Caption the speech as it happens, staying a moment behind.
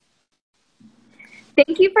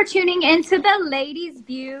Thank you for tuning in to the Ladies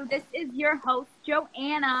View. This is your host,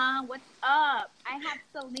 Joanna. What's up? I have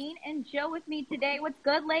Celine and Jill with me today. What's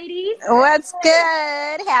good, ladies? What's good?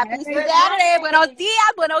 Happy Very Saturday. good. Buenos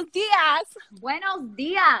dias. Buenos dias. Buenos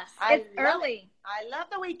dias. It's early. I love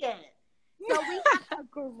the weekend. So we have a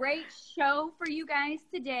great show for you guys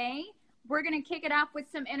today. We're going to kick it off with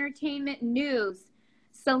some entertainment news.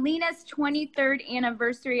 Selena's 23rd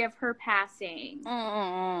anniversary of her passing.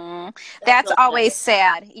 That's always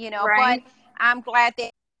sad, Right? but I'm glad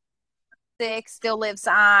that music still lives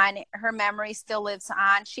on. Her memory still lives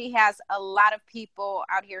on. She has a lot of people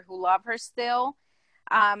out here who love her still.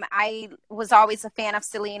 I was always a fan of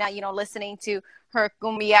Selena, listening to her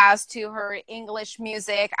cumbias, to her English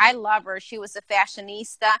music. I love her. She was a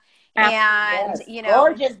fashionista. And, Yes.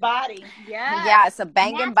 Gorgeous body. yes, a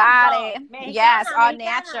banging body. Mexicana, Yes, all mexicana.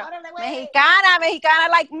 natural. Órale, güey. Mexicana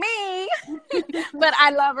like me. But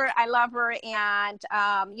I love her. I love her. And,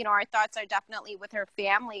 our thoughts are definitely with her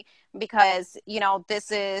family because,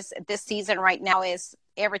 this season right now is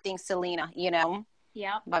everything Selena.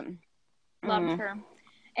 Yeah. But Loved her.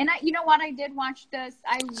 And you know what? I did watch this.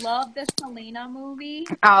 I love the Selena movie.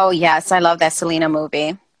 oh, yes, I love that Selena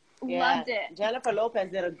movie. Loved it. Jennifer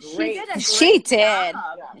Lopez did a She great. did a great She did.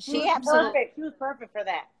 job. She absolutely. Perfect. She was perfect for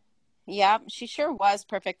that. Yeah, she sure was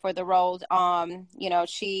perfect for the role.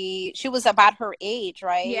 She was about her age,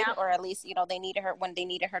 right? Yeah. Or at least, they needed her when they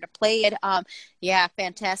needed her to play it. Yeah,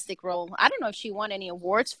 fantastic role. I don't know if she won any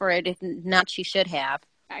awards for it. If not, she should have.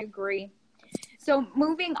 I agree. So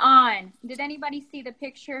moving on, did anybody see the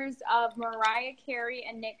pictures of Mariah Carey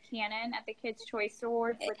and Nick Cannon at the Kids' Choice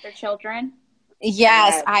Awards with their children?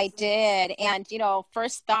 Yes, I did. And,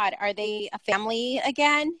 first thought, are they a family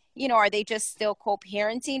again? Are they just still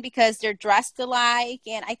co-parenting because they're dressed alike?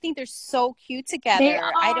 And I think they're so cute together. They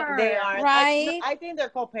are. They are. Right? I think they're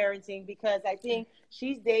co-parenting because I think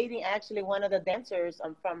she's dating actually one of the dancers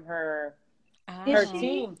from her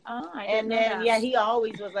team. Oh, I And didn't know then, that. yeah, he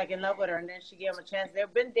always was like in love with her. And then she gave him a chance.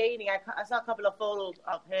 They've been dating. I saw a couple of photos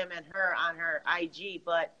of him and her on her IG,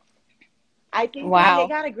 but I think they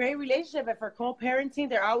got a great relationship. And for co-parenting,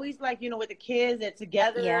 they're always like, with the kids, they're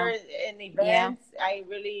together in events. Yeah. I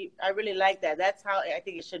really like that. That's how I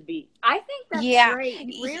think it should be. I think that's great.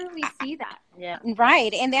 You rarely see that. Yeah.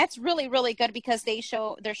 Right. And that's really, really good because they're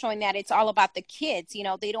showing that it's all about the kids.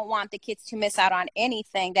 They don't want the kids to miss out on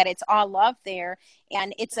anything, that it's all love there.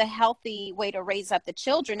 And it's a healthy way to raise up the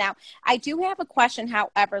children. Now, I do have a question.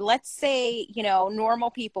 However, let's say,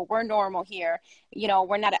 normal people, we're normal here,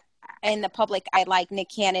 we're not in the public eye like Nick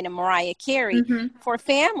Cannon and Mariah Carey. For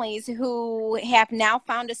families who have now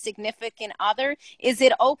found a significant other, is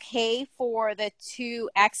it okay for the two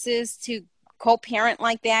exes to co-parent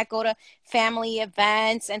like that, go to family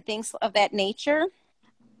events and things of that nature?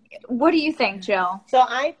 What do you think, Jill? So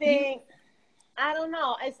I think, I don't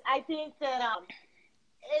know. I think that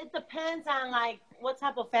it depends on like what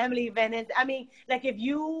type of family event is. I mean, like if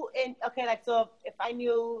if I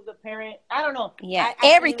knew the parent, I don't know. Yeah,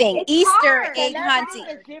 everything. Easter egg hunting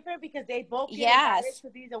is different because they both get invited to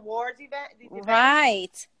these awards events.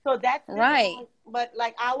 Right. So that's different. Right. But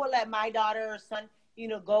like I will let my daughter or son,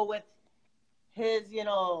 go with his,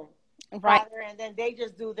 father, and then they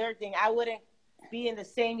just do their thing. I wouldn't be in the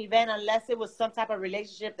same event unless it was some type of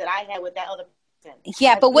relationship that I had with that other person.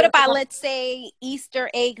 Yeah, but what about, let's say, Easter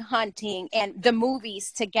egg hunting and the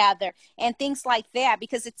movies together and things like that?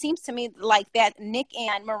 Because it seems to me like that Nick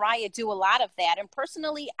and Mariah do a lot of that. And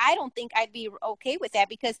personally, I don't think I'd be okay with that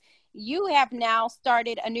because you have now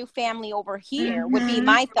started a new family over here, would be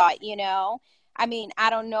my thought, I mean, I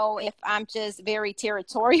don't know if I'm just very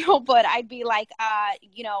territorial, but I'd be like,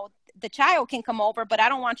 the child can come over, but I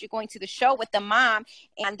don't want you going to the show with the mom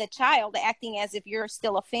and the child acting as if you're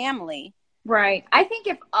still a family. Right. I think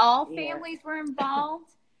if all families were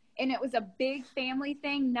involved and it was a big family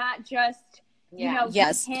thing, not just,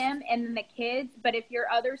 him and then the kids, but if your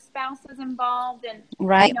other spouse was involved and,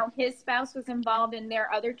 his spouse was involved and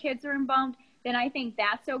their other kids are involved, then I think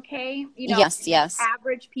that's okay. Yes.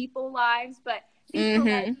 Average people lives, but these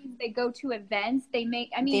celebrities, they go to events,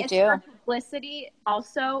 it's do. for publicity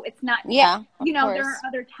also. It's not, there are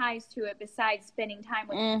other ties to it besides spending time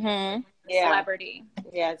with celebrity.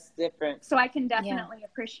 Yeah, it's different. So I can definitely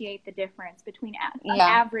appreciate the difference between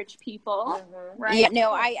average people. Right? Yeah,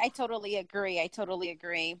 no, I totally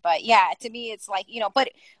agree. But yeah, to me, it's like, but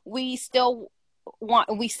we still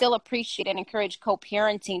appreciate and encourage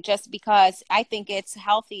co-parenting just because I think it's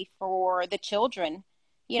healthy for the children.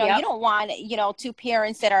 You don't want, two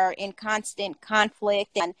parents that are in constant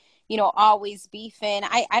conflict and, always beefing.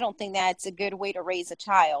 I don't think that's a good way to raise a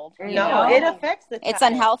child. No, it affects the child. It's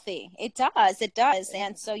unhealthy. It does.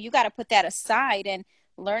 And so you got to put that aside and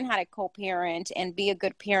learn how to co-parent and be a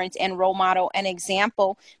good parent and role model and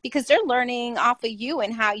example, because they're learning off of you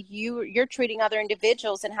and how you're treating other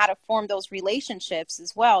individuals and how to form those relationships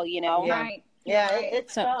as well, Right. Yeah,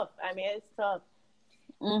 it's tough. I mean, it's tough.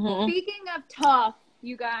 Mm-hmm. Speaking of tough,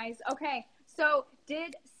 you guys, okay, so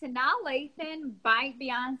did Sanaa Lathan bite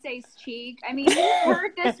Beyonce's cheek? I mean, who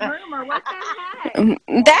heard this rumor? What the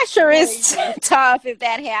heck? That sure is tough if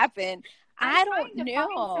that happened. I don't know.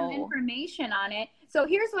 Find some information on it. So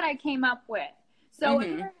here's what I came up with. So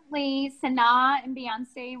apparently Sanaa and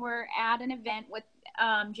Beyonce were at an event with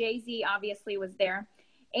Jay-Z obviously was there.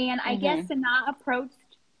 And I guess Sanaa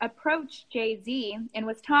approached Jay-Z and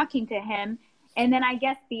was talking to him. And then I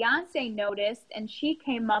guess Beyonce noticed and she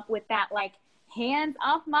came up with that like hands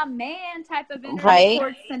off my man type of energy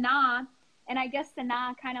towards Sanaa. And I guess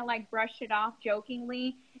Sanaa kind of like brushed it off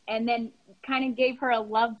jokingly and then kind of gave her a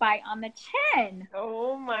love bite on the chin.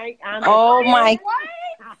 Oh my! What?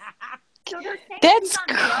 So that's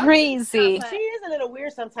crazy. She is a little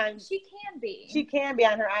weird sometimes. She can be. She can be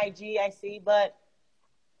on her IG, I see, but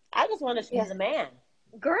I just wonder if she has a man.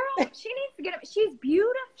 Girl, she needs to get up. She's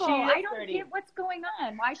beautiful. I don't get what's going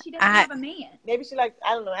on. Why she doesn't have a man. Maybe she likes,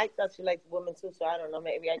 I don't know. I thought she likes women too, so I don't know.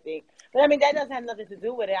 Maybe I think. But I mean, that doesn't have nothing to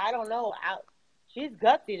do with it. I don't know. She's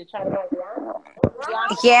gutsy to try to go around.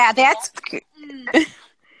 Yeah,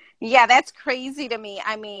 that's crazy to me.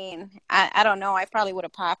 I mean, I don't know. I probably would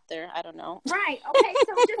have popped her. I don't know. Right. Okay.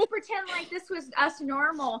 So just pretend like this was us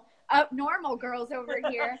normal girls over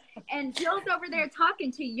here, and Jill's over there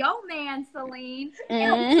talking to yo man, Celine.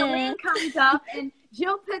 And Celine comes up, and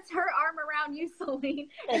Jill puts her arm around you, Celine,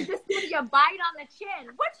 and just gives you a bite on the chin.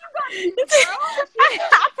 What you gonna do, girl?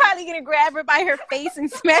 I'm probably gonna grab her by her face and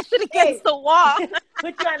smash it against the wall.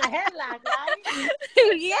 Put you on a headlock, right?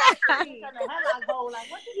 Yeah. On a headlock hold, like,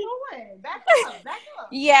 what you doing? Back up.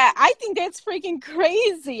 Yeah, I think that's freaking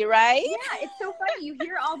crazy, right? Yeah, it's so funny. You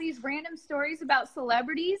hear all these random stories about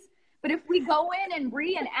celebrities, but if we go in and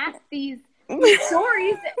reenact these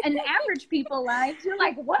stories and average people lives, you're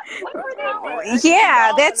like, what were they doing?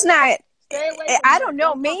 Yeah, that's not. I don't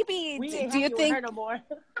know. Maybe do you think? No more.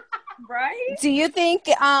 Right? Do you think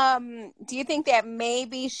that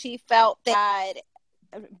maybe she felt that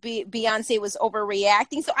Beyonce was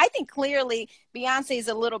overreacting? So I think clearly Beyonce is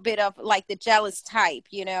a little bit of like the jealous type,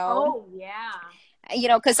 Oh yeah.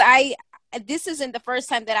 Because this isn't the first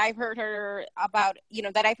time that I've heard her about,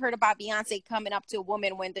 that I've heard about Beyonce coming up to a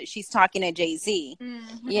woman when she's talking to Jay-Z,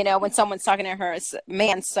 when someone's talking to her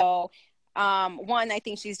man. So, one, I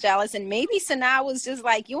think she's jealous, and maybe Sanaa was just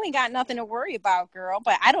like, you ain't got nothing to worry about, girl.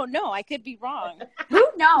 But I don't know. I could be wrong. Who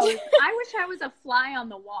knows? I wish I was a fly on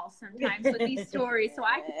the wall sometimes with these stories so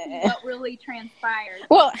I could see what really transpired.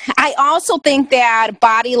 Well, I also think that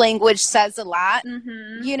body language says a lot,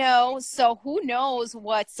 so who knows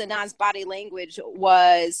what Sanaa's body language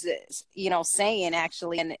was, saying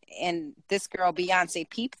actually. And this girl, Beyonce,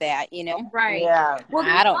 peeped that, Right. Yeah. Well,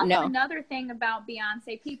 I don't know. Another thing about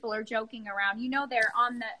Beyonce, people are joking around. They're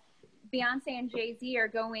on Beyonce and Jay-Z are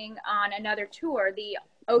going on another tour, the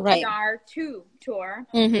OTR 2 tour.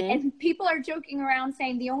 And people are joking around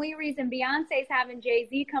saying the only reason Beyonce's having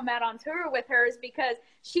Jay-Z come out on tour with her is because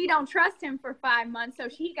she don't trust him for 5 months, so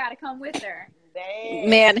she got to come with her. Dang.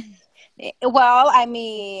 Man. Well, I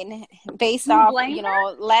mean, based off,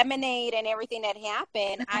 Lemonade and everything that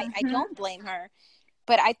happened, I don't blame her.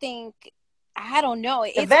 But I think, I don't know.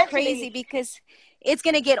 It's crazy because it's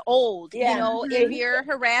going to get old, if you're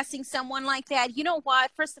harassing someone like that. You know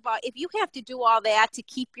what? First of all, if you have to do all that to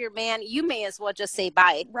keep your man, you may as well just say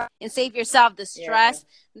bye and save yourself the stress,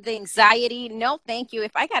 the anxiety. No, thank you.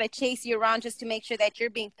 If I got to chase you around just to make sure that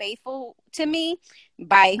you're being faithful to me,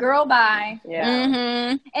 bye. Girl, bye.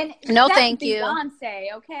 Yeah. And no, thank you.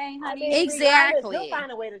 Beyonce, okay, honey? Exactly. He'll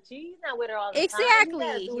find a way to cheat. He's not with her all the exactly.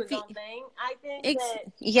 time. He do his own thing. I think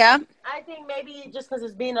I think maybe just because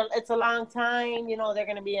it's a long time, they're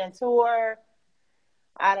going to be on tour.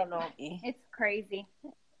 I don't know. It's crazy.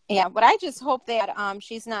 Yeah, but I just hope that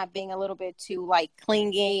she's not being a little bit too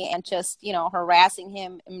clingy and just harassing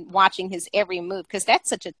him and watching his every move, because that's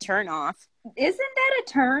such a turn off. Isn't that a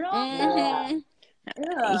turn off?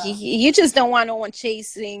 You just don't want no one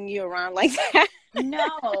chasing you around like that.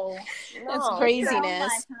 No, that's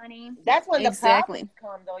craziness. Honey. That's when the problems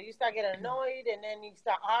come, though. You start getting annoyed, and then you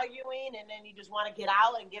start arguing, and then you just want to get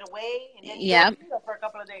out and get away, and then you don't for a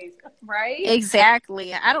couple of days. Right?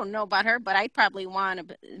 Exactly. I don't know about her, but I'd probably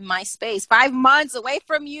want my space. 5 months away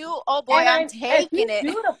from you. Oh boy, I'm taking it.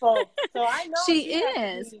 Beautiful. So I know she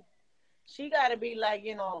is. she got to be like,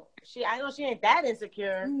 I know she ain't that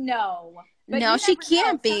insecure. No. But no, she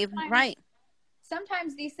can't be. Right.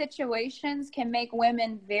 Sometimes these situations can make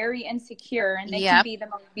women very insecure, and they can be the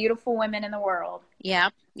most beautiful women in the world. Yeah.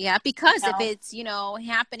 Because if it's,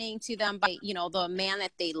 happening to them by, the man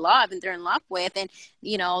that they love and they're in love with, and,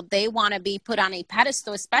 they want to be put on a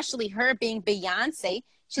pedestal, especially her being Beyonce.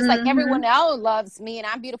 She's like, everyone else loves me and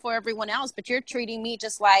I'm beautiful, everyone else, but you're treating me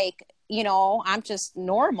just like, I'm just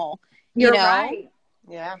normal. You're right.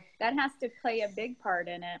 Yeah. That has to play a big part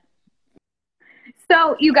in it.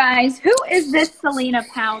 So, you guys, who is this Selena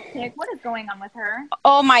Powell chick? What is going on with her?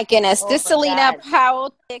 Oh, my goodness. This Selena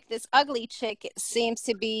Powell chick, this ugly chick, seems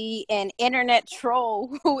to be an internet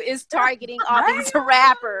troll who is targeting all these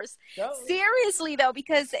rappers. Seriously, though,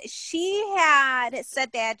 because she had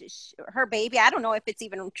said that her baby, I don't know if it's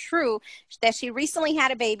even true, that she recently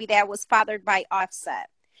had a baby that was fathered by Offset.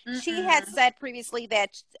 She had said previously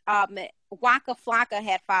that Waka Flocka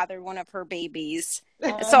had fathered one of her babies.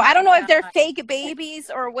 So I don't know if they're fake babies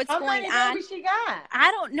or what's going on. How many babies she got? I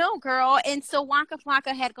don't know, girl. And so Waka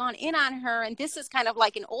Flocka had gone in on her, and this is kind of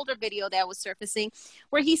like an older video that was surfacing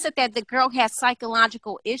where he said that the girl has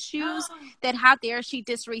psychological issues, that how dare she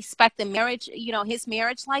disrespect the marriage, his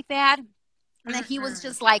marriage like that. And then he was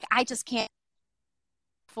just like, I just can't.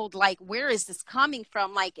 Like, where is this coming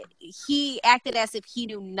from? Like, he acted as if he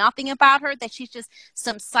knew nothing about her, that she's just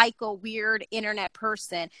some psycho weird internet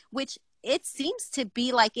person, which it seems to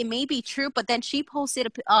be like it may be true. But then she posted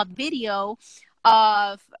a video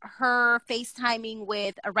of her FaceTiming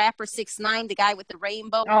with a rapper 6ix9ine, the guy with the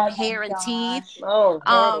rainbow hair and teeth.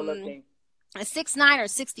 Horrible looking. 6ix9ine or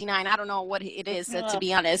 69, I don't know what it is, to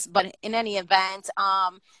be honest, but in any event,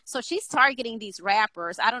 so she's targeting these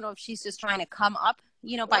rappers. I don't know if she's just trying to come up,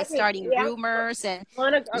 by starting rumors, and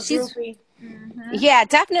she's groupie. Yeah,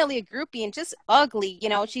 definitely a groupie, and just ugly.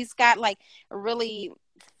 She's got like a really,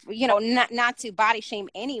 not to body shame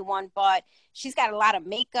anyone, but she's got a lot of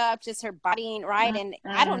makeup, just her body ain't right. And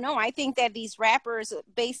I don't know, I think that these rappers,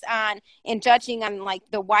 based on and judging on like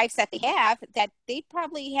the wives that they have, that they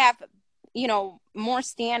probably have more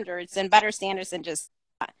standards and better standards than just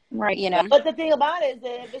right. But the thing about it is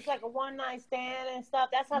that if it's like a one night stand and stuff,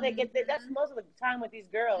 that's how they get. That's most of the time with these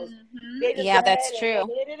girls. They just that's true.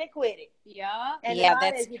 They quit it. Yeah, and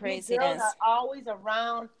that's crazy. These girls are always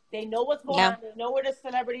around. They know what's going on. They know where the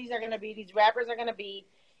celebrities are going to be. These rappers are going to be.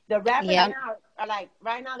 The rappers now are like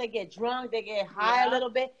right now. They get drunk. They get high a little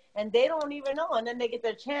bit, and they don't even know. And then they get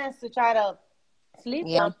their chance to try to sleep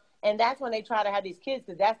with them. And that's when they try to have these kids,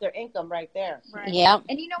 because that's their income right there. Right. Yeah.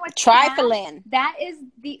 And you know what? Trifling. That is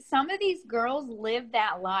some of these girls live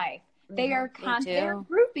that life. They are they're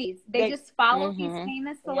groupies. They just follow these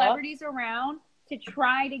famous celebrities around to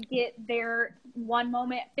try to get their one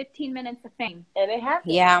moment, 15 minutes of fame. And it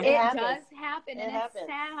happens. Yeah. It does happen. And it's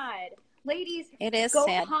sad. Ladies, go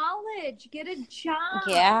to college, get a job.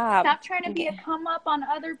 Yeah. Stop trying to be a come up on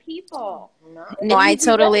other people. No, I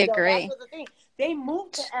totally agree. That's the thing. They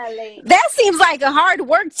moved to LA. That seems like a hard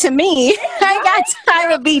work to me. I ain't got time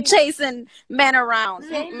to be chasing men around.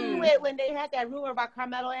 Same thing with when they had that rumor about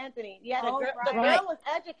Carmelo Anthony. Yeah, the girl was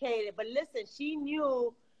educated, but listen, she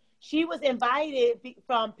knew she was invited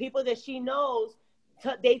from people that she knows.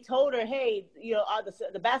 They told her, hey,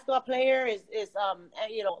 the basketball player is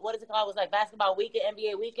what is it called? It was like basketball weekend,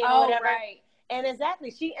 NBA weekend, or whatever. Right. And exactly,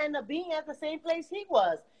 she ended up being at the same place he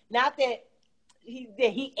was. Not that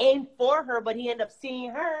he aimed for her, but he ended up seeing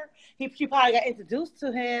her. She probably got introduced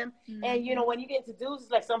to him, and when you get introduced,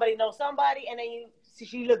 it's like somebody knows somebody, and then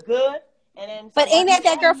she looked good, and then. But ain't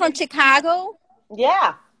that girl from Chicago?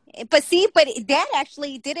 Yeah. But that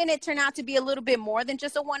actually didn't it turn out to be a little bit more than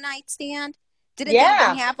just a one night stand? Did they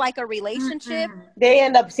have like a relationship? They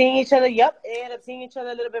end up seeing each other. Yep, they end up seeing each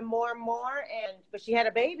other a little bit more and more. But she had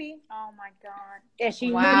a baby. Oh my God! And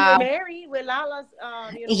she married with Lala's.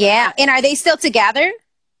 Yeah, and are they still together?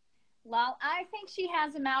 Well, I think she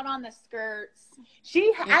has him out on the skirts.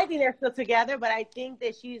 I think they're still together, but I think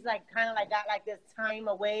that she's like kind of like got like this time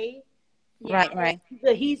away. Yeah. Right.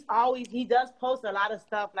 He does post a lot of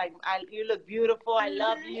stuff like, you look beautiful, I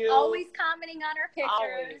love you. Always commenting on her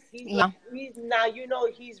pictures. He's now,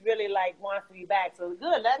 he's really like wants to be back. So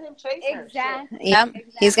good, let him chase her. Exactly. Yeah,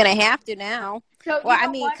 exactly. He's going to have to now. So, well, I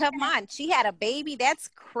mean, come on. She had a baby. That's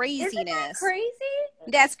craziness. Isn't that crazy?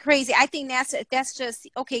 That's crazy. I think that's just,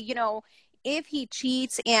 okay, if he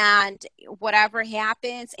cheats and whatever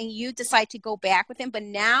happens and you decide to go back with him, but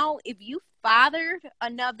now if you fathered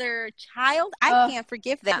another child, I can't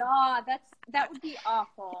forgive that. That would be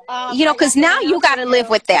awful. Because now you got to live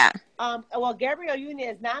with that. Well, Gabrielle Union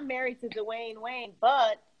is not married to Dwayne Wayne,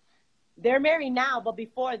 but They're married now, but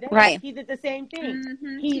before then, right. he did the same thing.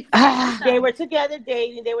 Mm-hmm. They were together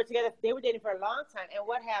dating. They were dating for a long time. And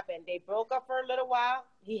what happened? They broke up for a little while.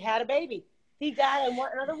 He had a baby. He got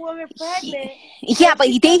another woman pregnant. Yeah, but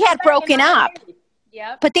they had broken up.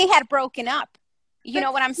 Yep. But they had broken up. You but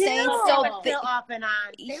know what I'm saying? So they were still off and on.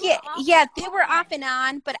 They were off and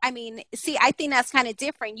on. But I mean, see, I think that's kind of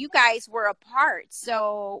different. You guys were apart,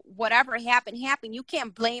 so whatever happened. You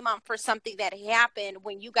can't blame them for something that happened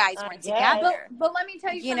when you guys weren't together. But let me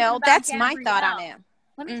tell you, something about that's Gabrielle. My thought on it.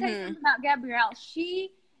 Let me tell you something about Gabrielle.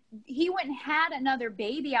 He went and had another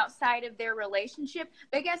baby outside of their relationship.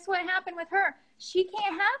 But guess what happened with her? She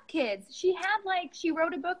can't have kids. She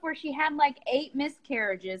wrote a book where she had 8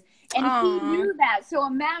 miscarriages. And he knew that. So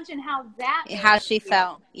imagine how she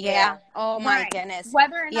felt. Yeah. Oh my goodness.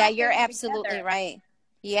 Whether or not you're absolutely together. Right.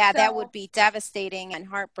 Yeah, so, that would be devastating and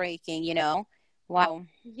heartbreaking, Wow.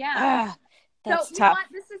 Yeah. That's so, tough.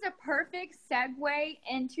 This is a perfect segue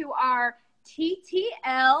into our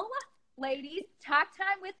TTL. Ladies, talk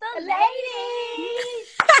time with the ladies.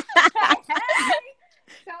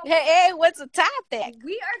 Hey, what's the topic?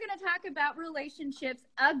 We are going to talk about relationships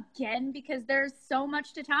again because there's so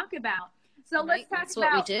much to talk about. So let's talk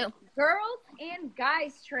about what we do. Girls and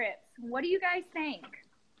guys trips. What do you guys think?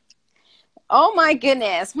 Oh my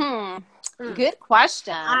goodness. Good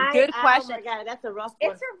question. Good question. Oh my God, that's a rough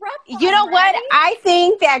one. It's a rough one. You know what? I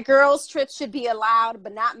think that girls' trips should be allowed,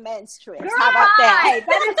 but not men's trips. How about that?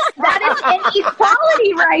 That is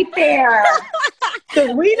inequality right there.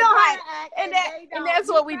 Because we know how to act, and that's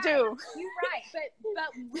what we do. You're right, but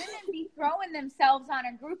women be throwing themselves on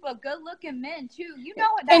a group of good-looking men too. You know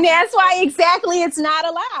what? And that's why exactly it's not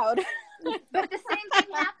allowed. But the same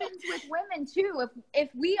thing happens with women too.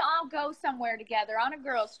 If we all go somewhere together on a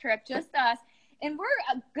girls' trip, just us, and we're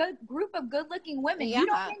a good group of good-looking women, you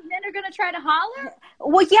don't think men are going to try to holler?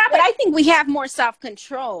 Well, yeah, but I think we have more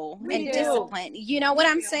self-control and discipline. You know what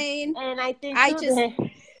I'm saying? And I think I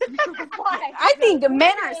think the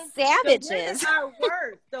men are savages.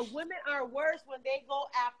 The women are worse when they go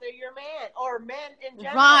after your man or men in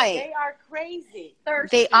general. Right. They are crazy.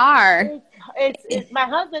 They are. It's my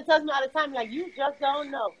husband tells me all the time, you just don't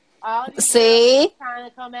know. All these girls are trying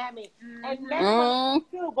to come at me. And men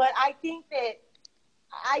too, but I think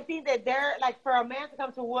that they're for a man to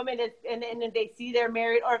come to a woman and they see they're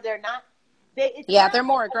married or if they're not, they're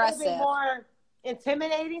more aggressive. A little bit more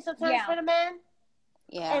intimidating sometimes for the man.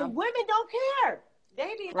 Yeah. And women don't care.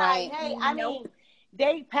 They be hey,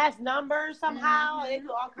 they pass numbers somehow. They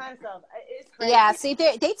do all kinds of stuff. It's crazy. Yeah, see,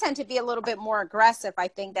 they tend to be a little bit more aggressive. I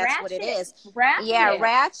think that's what it is. Ratchet. Yeah,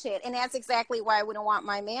 ratchet. And that's exactly why I wouldn't want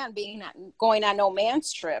my man going on no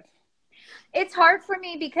man's trip. It's hard for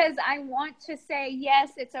me because I want to say,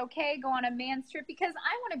 yes, it's okay, go on a man's trip because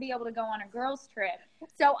I want to be able to go on a girl's trip.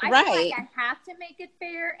 So I feel like I have to make it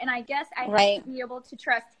fair. And I guess I have to be able to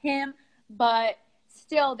trust him. But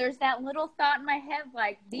still, there's that little thought in my head,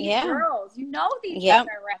 these girls, these guys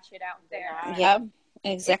are ratchet out there. Yep,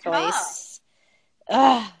 exactly.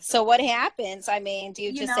 So what happens? I mean, do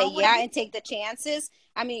you just say and take the chances?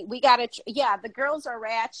 I mean, we got to, the girls are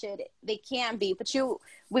ratchet. They can be, but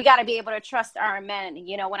we got to be able to trust our men.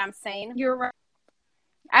 You know what I'm saying? You're right.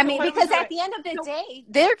 I mean, because at the end of the day,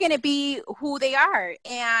 they're going to be who they are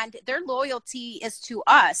and their loyalty is to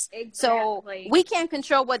us. Exactly. So we can't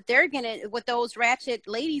control what those ratchet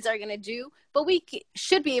ladies are going to do, but we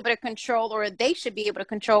should be able to control, or they should be able to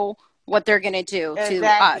control what they're going to do to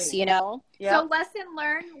us, Yep. So lesson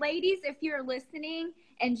learned, ladies, if you're listening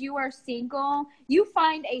and you are single, you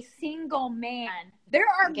find a single man. There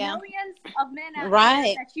are millions of men out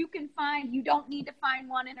there that you can find. You don't need to find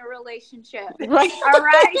one in a relationship. Right. All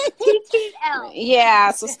right? TTL.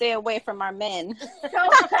 Yeah, so stay away from our men. So,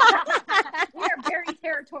 we are very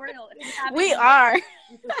territorial. We are.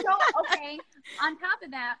 So, okay, on top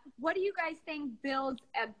of that, what do you guys think builds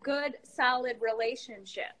a good, solid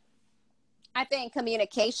relationship? I think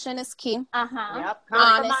communication is key. Yep.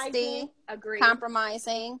 Honesty. Agree.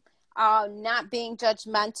 Compromising. Not being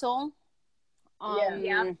judgmental.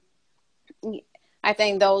 I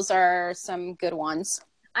think those are some good ones.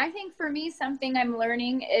 I think for me, something I'm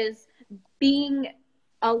learning is being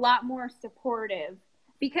a lot more supportive.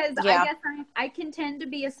 Because I guess I can tend to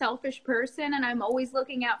be a selfish person and I'm always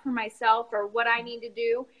looking out for myself or what I need to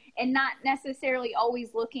do and not necessarily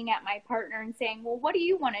always looking at my partner and saying, well, what do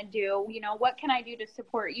you want to do? What can I do to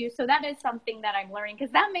support you? So that is something that I'm learning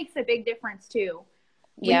because that makes a big difference too.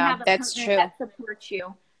 That's true. That supports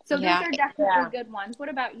you. So those are definitely good ones. What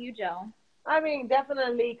about you, Joe? I mean,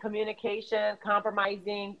 definitely communication,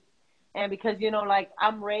 compromising. And because, you know, like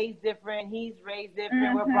I'm raised different, he's raised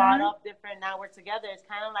different, we're brought up different, now we're together. It's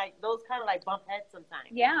kind of like, those kind of like bump heads sometimes.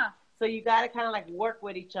 Yeah. So you got to kind of like work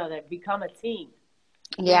with each other, become a team.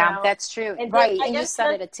 Yeah, you know? That's true. And right. Then, and you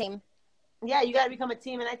said it, a team. Yeah, you got to become a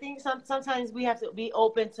team. And I think sometimes we have to be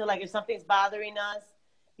open to, like, if something's bothering us,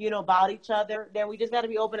 you know, about each other, then we just got to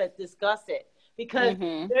be open to discuss it. Because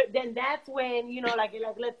then that's when, you know, like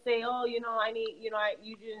let's say, oh, you know, I need, you know,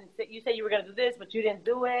 you said you were going to do this, but you didn't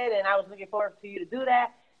do it, and I was looking forward to you to do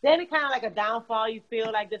that. Then it's kind of like a downfall. You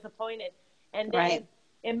feel like disappointed, and then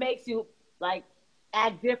it makes you like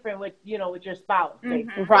act different with, you know, with your spouse.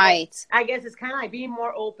 Right. So I guess it's kind of like being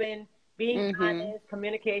more open, being honest,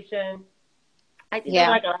 communication. I think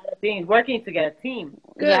like a lot of things, working together, team.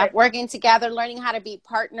 Good. Yeah, working together, learning how to be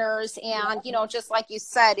partners. And, you know, just like you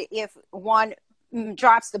said, if one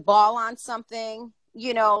drops the ball on something,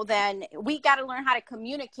 you know, then we got to learn how to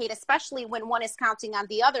communicate, especially when one is counting on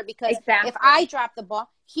the other. Because if I drop the ball,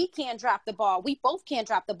 he can't drop the ball. We both can't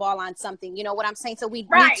drop the ball on something. You know what I'm saying? So we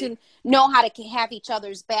need to know how to have each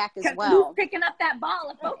other's back as well. Who's picking up that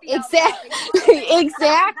ball if both of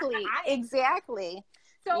Exactly.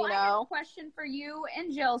 So I have a question for you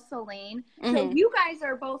and Jill, Selene. So you guys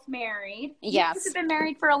are both married. Yes. You guys have been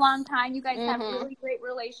married for a long time. You guys have really great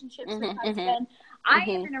relationships with husband. I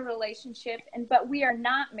am in a relationship, but we are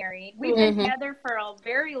not married. We've been together for a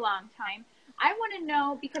very long time. I want to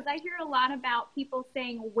know, because I hear a lot about people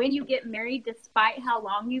saying when you get married, despite how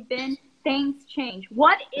long you've been, things change.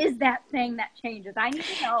 What is that thing that changes? I need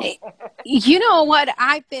to know. You know what?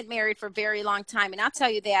 I've been married for a very long time, and I'll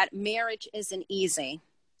tell you that marriage isn't easy.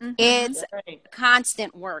 It's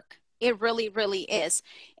constant work. It really, really is.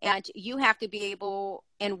 And you have to be able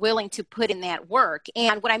and willing to put in that work.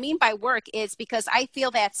 And what I mean by work is because I feel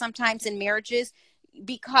that sometimes in marriages,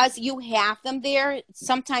 because you have them there,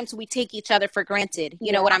 sometimes we take each other for granted.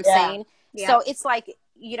 You know what I'm saying? Yeah. So it's like,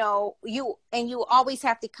 you know, you always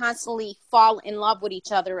have to constantly fall in love with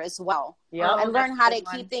each other as well. Yeah. And learn how to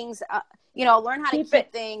keep things learn how to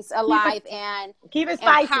keep things alive and keep it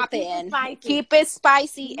spicy. Keep it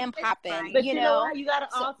spicy and popping. But you know what? You gotta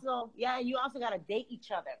you also gotta date each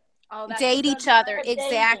other. Oh, date each other.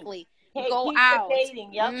 Exactly. Hey, go out. The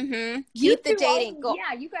dating. Yep. Keep the dating.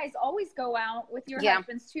 You guys always go out with your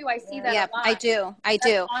husbands too. I see that a lot. I do. That's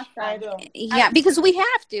awesome. I do. Yeah, because we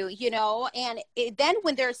have to, you know, and then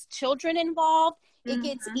when there's children involved, it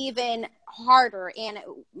gets even harder. And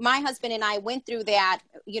my husband and I went through that,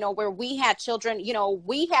 you know, where we had children,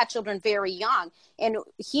 very young, and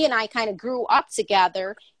he and I kind of grew up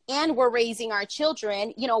together. And we're raising our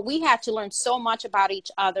children, you know, we had to learn so much about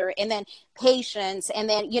each other, and then patience, and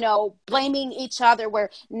then, you know, blaming each other, where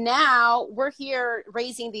now we're here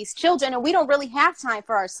raising these children and we don't really have time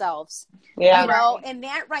for ourselves, you know, and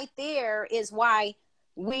that right there is why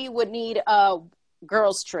we would need a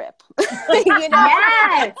girls trip, you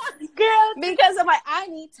know, because I'm like, I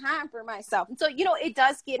need time for myself. And so, you know, it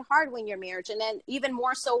does get hard when you're married, and then even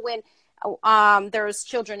more so when there's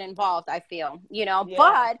children involved, I feel, you know,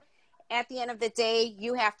 but at the end of the day,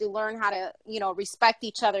 you have to learn how to, you know, respect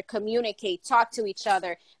each other, communicate, talk to each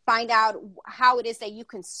other, find out how it is that you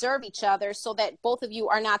can serve each other so that both of you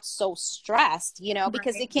are not so stressed, you know,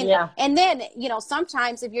 because it can, and then, you know,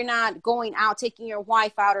 sometimes if you're not going out, taking your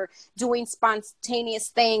wife out or doing spontaneous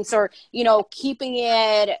things, or, you know, keeping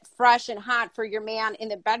it fresh and hot for your man in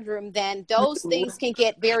the bedroom, then those things can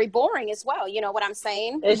get very boring as well. You know what I'm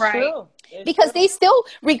saying? It's true. Because they still,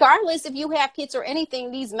 regardless if you have kids or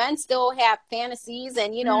anything, these men still have fantasies,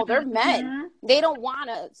 and, you know, they're men. They don't want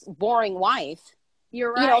a boring wife.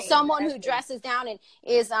 You're right. You know, someone who dresses down and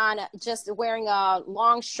is on just wearing a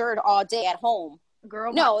long shirt all day at home.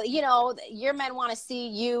 Girl, no, you know, your men want to see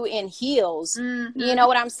you in heels. You know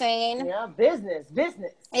what I'm saying? Yeah, business.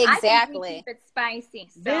 Exactly. I think we keep it spicy.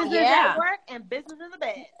 So. Business at work and business in the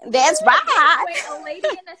bed. That's right. Wait, a lady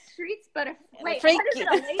in the streets, but a lady in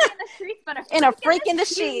the streets, but a freak in the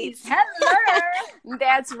sheets. Hello.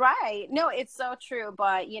 That's right. No, it's so true.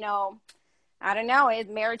 But, you know, I don't know.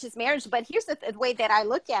 Marriage is marriage. But here's the way that I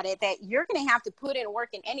look at it, that you're going to have to put in work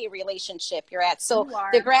in any relationship you're at. So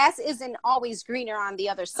the grass isn't always greener on the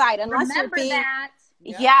other side. Unless Remember you're being, that.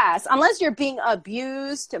 Yes. Unless you're being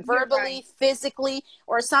abused verbally, physically,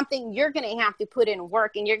 or something, you're going to have to put in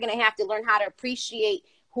work, and you're going to have to learn how to appreciate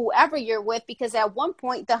whoever you're with, because at one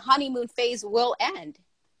point the honeymoon phase will end.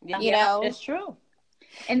 You know? It's true.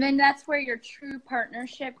 And then that's where your true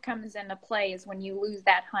partnership comes into play, is when you lose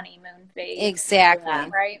that honeymoon phase.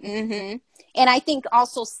 Exactly. Right. And I think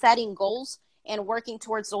also setting goals and working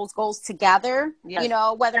towards those goals together, you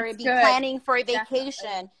know, whether it be planning for a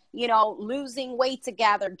vacation, losing weight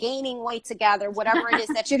together, gaining weight together, whatever it is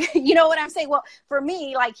that you know what I'm saying? Well, for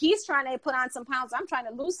me, like, he's trying to put on some pounds, I'm trying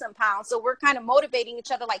to lose some pounds. So we're kind of motivating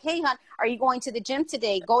each other, like, hey, hon, are you going to the gym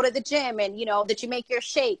today? Go to the gym, and, that you make your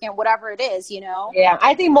shake and whatever it is, Yeah,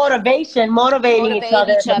 I think motivating each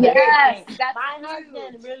other. Is a big yes, thing. that's My huge.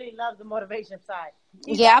 husband really loves the motivation side.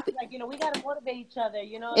 He's Yeah. like, we got to motivate each other,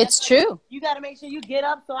 It's That's true. You got to make sure you get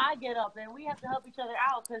up so I get up, and we have to help each other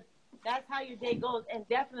out, because that's how your day goes. And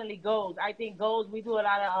definitely goals. I think goals, we do a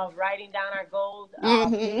lot of writing down our goals,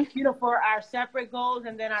 for our separate goals,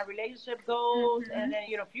 and then our relationship goals, and then,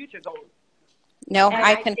 future goals. No, and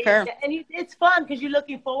I concur. It's fun because you're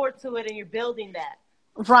looking forward to it and you're building that.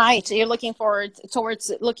 Right. You're looking forward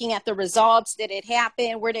towards looking at the results. Did it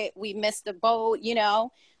happen? Where did we miss the boat?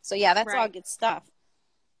 So yeah, that's all good stuff.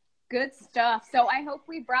 Good stuff. So I hope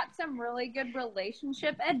we brought some really good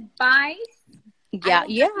relationship advice. Yeah. I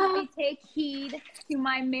will definitely take heed to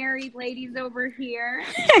my married ladies over here.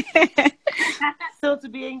 Still to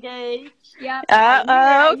be engaged. Yep.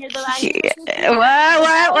 I hear the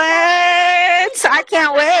what? I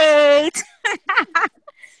can't wait.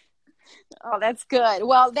 Oh, that's good.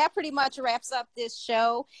 Well, that pretty much wraps up this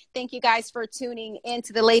show. Thank you guys for tuning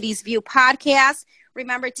into the Ladies View podcast.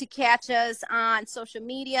 Remember to catch us on social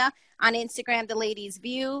media, on Instagram, The Ladies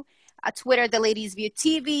View, Twitter, The Ladies View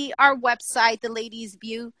TV, our website,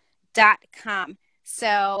 theladiesview.com.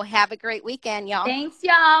 So have a great weekend, y'all. Thanks,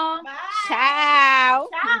 y'all. Bye. Ciao.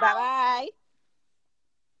 Bye-bye.